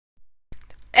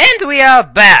And we are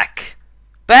back!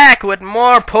 Back with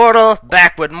more Portal,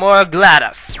 back with more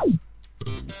GLaDOS.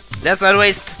 Let's not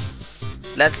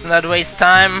waste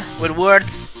time with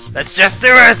words. Let's just do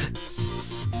it!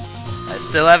 I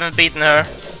still haven't beaten her.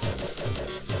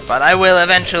 But I will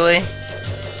eventually.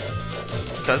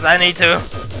 Because I need to.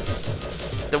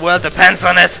 The world depends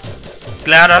on it.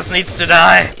 GLaDOS needs to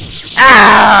die.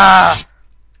 Ah!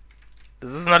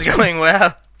 This is not going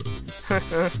well.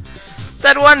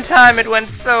 That one time it went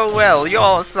so well. You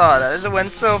all saw that. It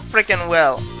went so freaking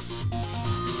well.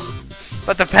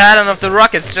 But the pattern of the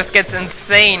rockets just gets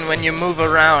insane when you move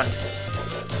around.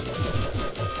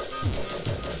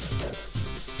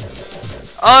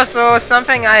 Also,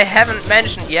 something I haven't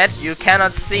mentioned yet, you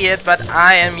cannot see it, but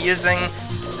I am using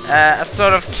a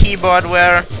sort of keyboard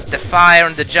where the fire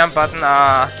and the jump button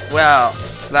are, well,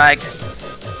 like,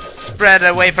 spread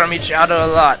away from each other a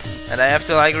lot. And I have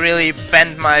to like really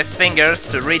bend my fingers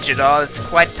to reach it all. It's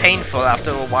quite painful after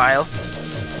a while.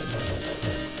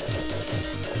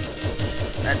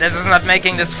 And this is not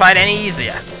making this fight any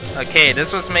easier. Okay,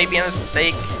 this was maybe a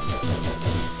mistake.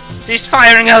 She's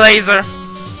firing a laser!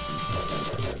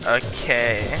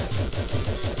 Okay.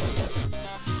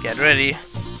 Get ready.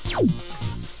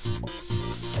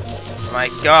 My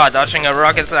god, dodging a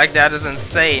rockets like that is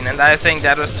insane, and I think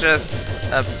that was just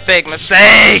a big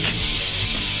mistake!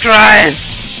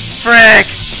 Christ! Frick!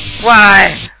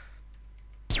 Why?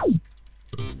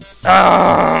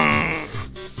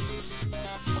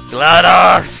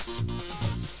 GLaDOS!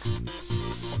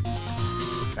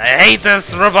 I hate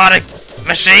this robotic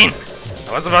machine!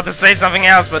 I was about to say something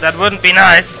else, but that wouldn't be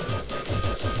nice.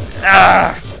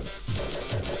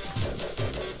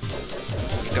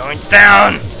 You're going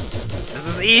down! This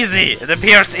is easy. It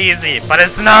appears easy, but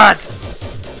it's not!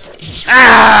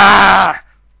 Ah!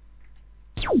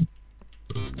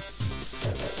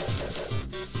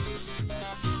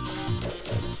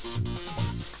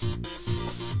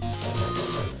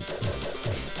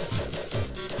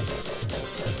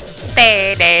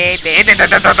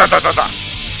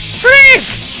 Freak!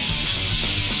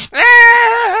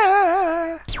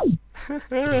 Ah!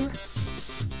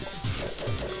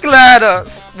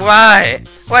 GLaDOS, why?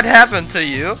 What happened to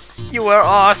you? You were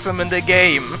awesome in the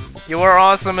game. You were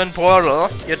awesome in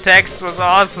Portal. Your text was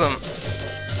awesome.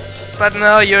 But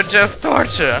now you're just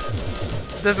torture.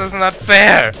 This is not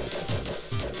fair.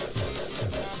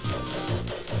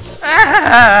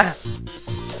 Ah!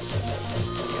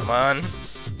 Come on.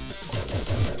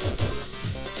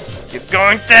 You're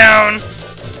going down!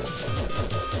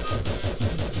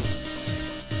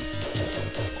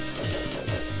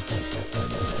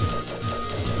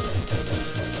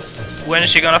 When is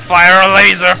she gonna fire a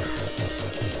laser?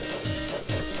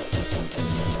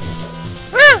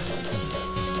 Ah!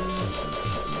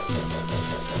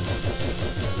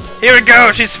 Here we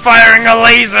go, she's firing a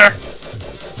laser!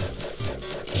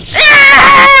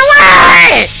 Ah!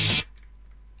 Why?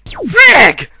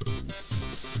 Frick!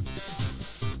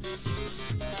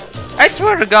 I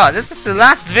swear to god, this is the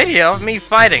last video of me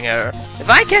fighting her. If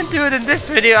I can't do it in this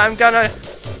video, I'm gonna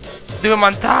do a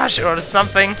montage or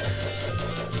something.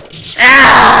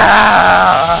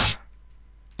 Ah!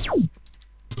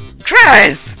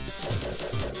 Christ!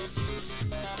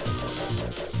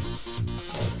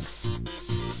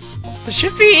 This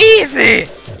should be easy!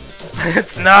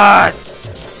 It's not!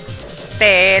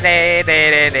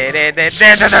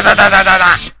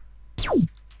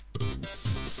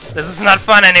 This is not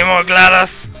fun anymore,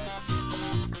 GLaDOS!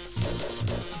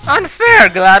 Unfair,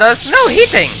 GLaDOS! No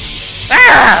heating!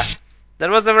 Ah! That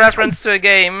was a reference to a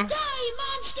game.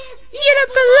 You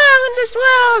don't belong in this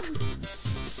world!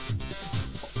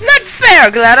 Not fair,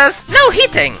 GLaDOS! No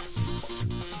heating!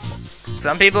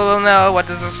 Some people will know what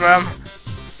this is from.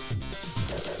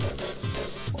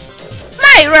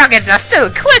 My rockets are still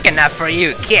quick enough for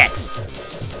you, kid!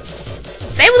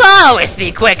 They will always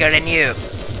be quicker than you!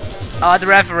 Odd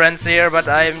reference here, but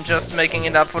I'm just making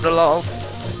it up for the lols.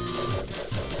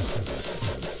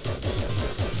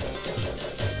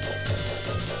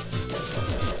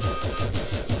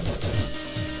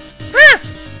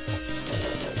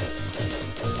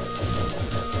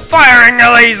 Firing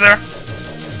a laser!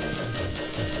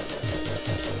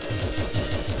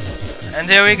 And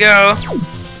here we go.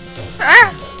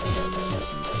 Ah!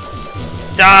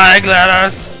 Die,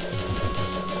 GLaDOS!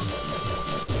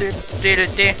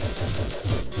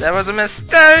 That was a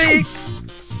mistake!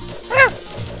 Ah!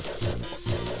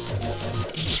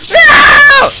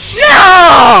 No!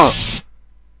 No!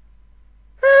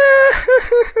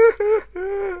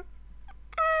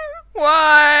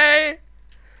 Why?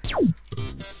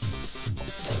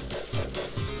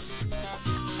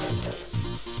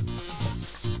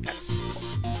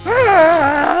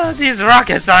 These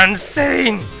rockets are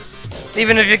insane!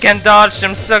 Even if you can dodge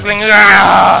them circling.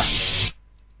 Ah!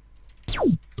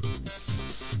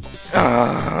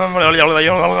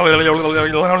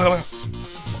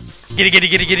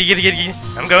 Giddy.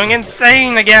 I'm going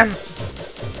insane again.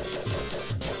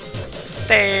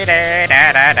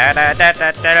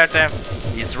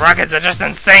 These rockets are just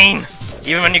insane.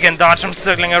 Even when you can dodge them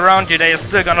circling around you, they are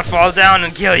still gonna fall down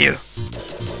and kill you.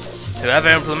 Whoever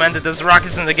implemented those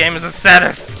rockets in the game is a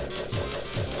sadist.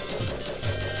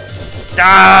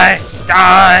 Die!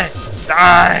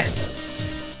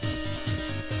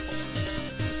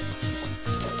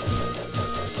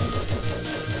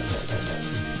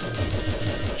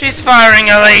 She's firing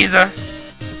a laser.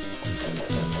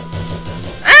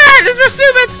 Ah! This was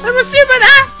stupid! That was stupid!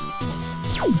 Ah!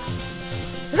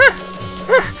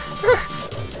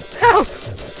 Help!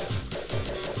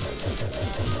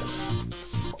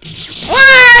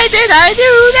 Why did I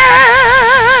do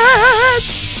that?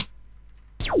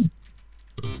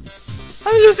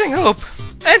 I'm losing hope,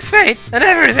 and faith, and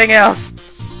everything else.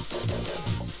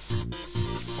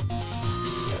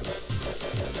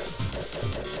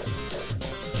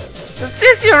 Is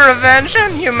this your revenge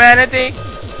on humanity?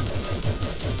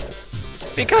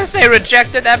 Because they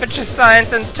rejected aperture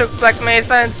science and took Black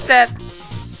Mesa instead?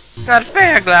 It's not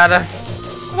fair, GLaDOS.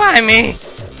 Why me?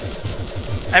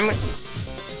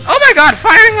 Oh my god,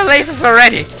 firing the lasers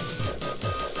already!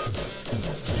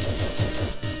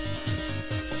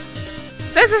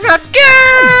 This is not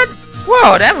good!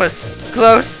 Whoa, that was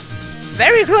close.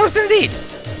 Very close indeed.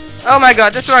 Oh my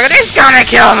god, this rocket is gonna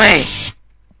kill me!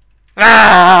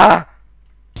 Ah!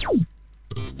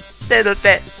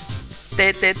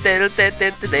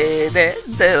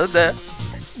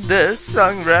 This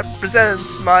song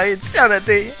represents my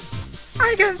insanity.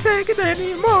 I can't take it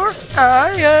anymore.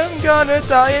 I am gonna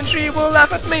die and she will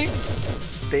laugh at me.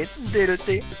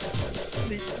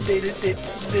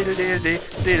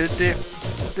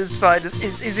 This fight is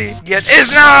easy, yet is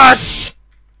not!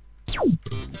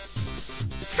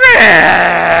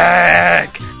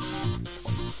 Frick!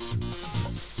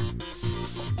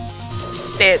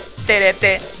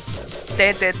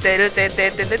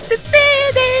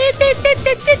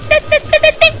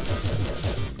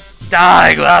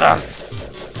 Die, GLaDOS!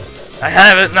 I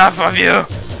have enough of you!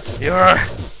 You're...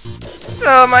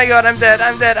 Oh my god, I'm dead,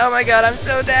 oh my god, I'm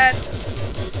so dead!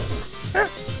 Huh?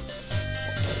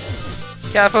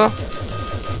 Careful.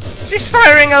 She's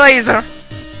firing a laser!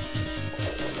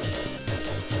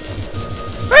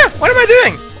 Ah, what am I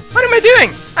doing? What am I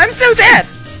doing? I'm so dead!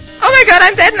 Oh my god,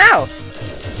 I'm dead now!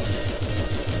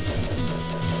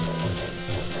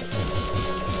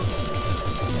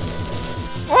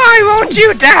 Why won't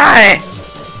you die?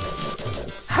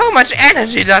 How much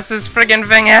energy does this friggin'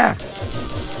 thing have?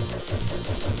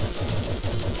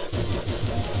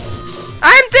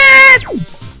 I'm dead!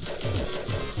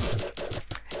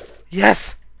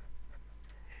 Yes!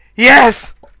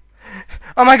 Yes!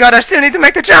 Oh my god, I still need to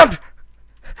make the jump!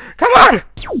 Come on!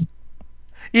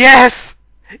 Yes!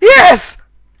 Yes!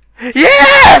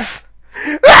 Yes!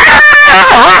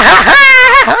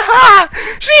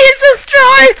 She is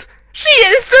destroyed! She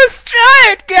is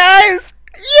destroyed, guys!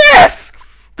 Yes!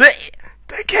 The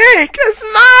cake is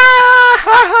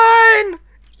mine!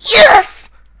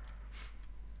 Yes!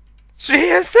 She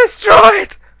is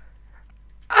destroyed!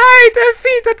 I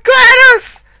defeated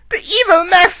GLaDOS! The evil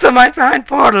mastermind behind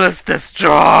Portal is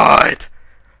destroyed!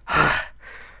 Oh,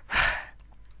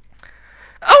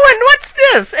 and what's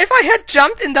this? If I had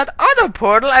jumped in that other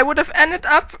portal, I would have ended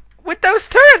up with those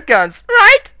turret guns,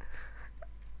 right?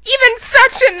 Even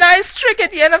such a nice trick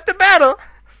at the end of the battle!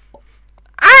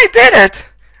 I did it!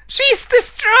 She's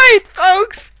destroyed,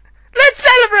 folks! Let's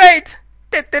celebrate!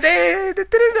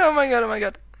 Oh my god, oh my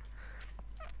god.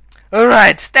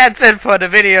 Alright, that's it for the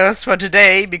videos for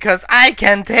today, because I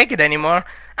can't take it anymore.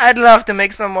 I'd love to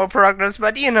make some more progress,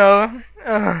 but you know...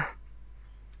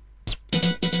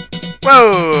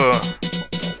 Whoa!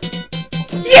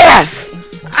 Yes!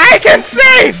 I can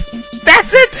save!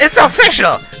 That's it! It's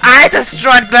official! I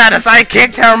destroyed GLaDOS! I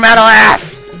kicked her metal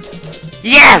ass!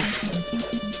 Yes!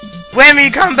 When we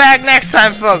come back next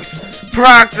time, folks,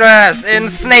 progress in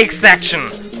Snake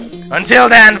section. Until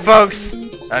then, folks,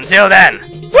 until then.